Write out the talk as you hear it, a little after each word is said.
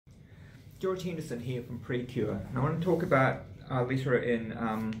George Henderson here from PreKure, and I want to talk about our letter in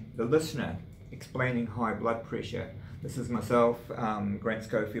The Listener explaining high blood pressure. This is myself, Grant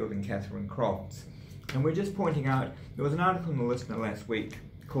Schofield and Catherine Crofts, and we're just pointing out there was an article in The Listener last week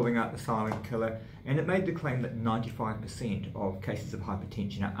calling out the silent killer, and it made the claim that 95% of cases of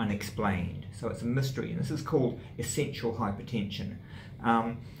hypertension are unexplained. So it's a mystery, and this is called essential hypertension.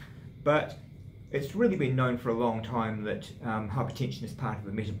 But it's really been known for a long time that hypertension is part of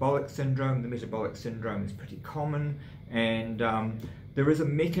the metabolic syndrome. The metabolic syndrome is pretty common, and there is a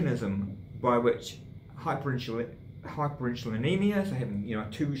mechanism by which hyperinsulinaemia, so having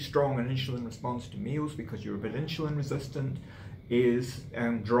too strong an insulin response to meals because you're a bit insulin resistant,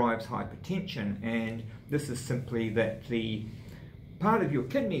 drives hypertension. And this is simply that the part of your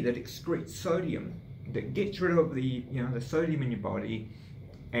kidney that excretes sodium, that gets rid of the sodium in your body,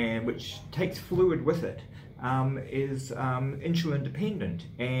 and which takes fluid with it, is insulin dependent,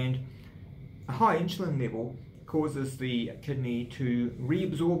 and a high insulin level causes the kidney to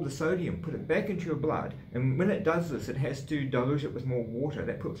reabsorb the sodium, put it back into your blood, and when it does this, it has to dilute it with more water.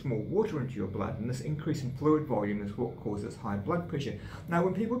 That puts more water into your blood, and this increase in fluid volume is what causes high blood pressure. Now,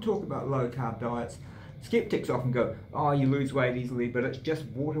 when people talk about low carb diets, skeptics often go, oh, you lose weight easily, but it's just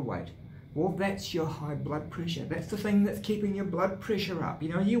water weight. Well, that's your high blood pressure. That's the thing that's keeping your blood pressure up.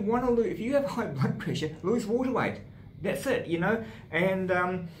 You want to lose, if you have high blood pressure, lose water weight. That's it,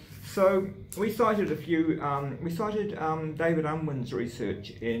 And so we cited David Unwin's research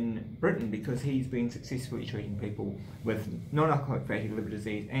in Britain, because he's been successfully treating people with non-alcoholic fatty liver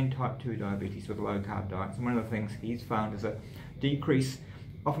disease and type 2 diabetes with low carb diets. And one of the things he's found is a decrease,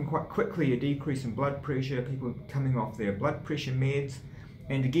 often quite quickly, a decrease in blood pressure, people coming off their blood pressure meds.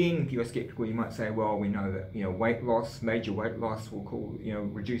 And again, if you're skeptical, you might say, well, we know that weight loss, major weight loss, will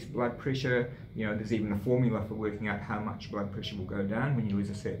reduce blood pressure. There's even a formula for working out how much blood pressure will go down when you lose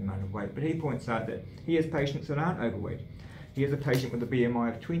a certain amount of weight. But he points out that he has patients that aren't overweight. He has a patient with a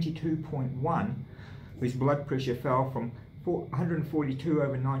BMI of 22.1, whose blood pressure fell from 142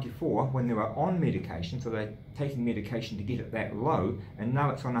 over 94 when they were on medication, so they're taking medication to get it that low, and now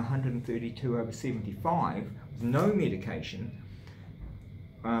it's on 132 over 75 with no medication.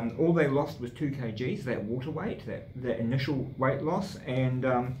 All they lost was 2 kgs, that water weight, that initial weight loss, and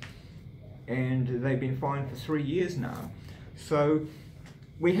they've been fine for 3 years now. So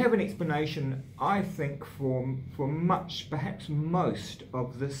we have an explanation, I think, for much, perhaps most,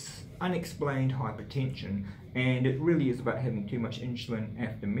 of this unexplained hypertension, and it really is about having too much insulin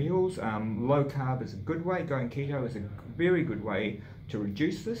after meals. Low carb is a good way, going keto is a very good way to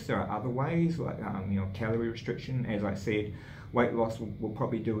reduce this. There are other ways, like calorie restriction. As I said, weight loss will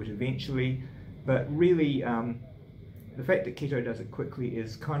probably do it eventually, but really the fact that keto does it quickly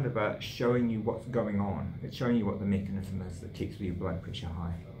is kind of showing you what's going on. It's showing you what the mechanism is that keeps your blood pressure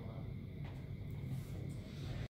high.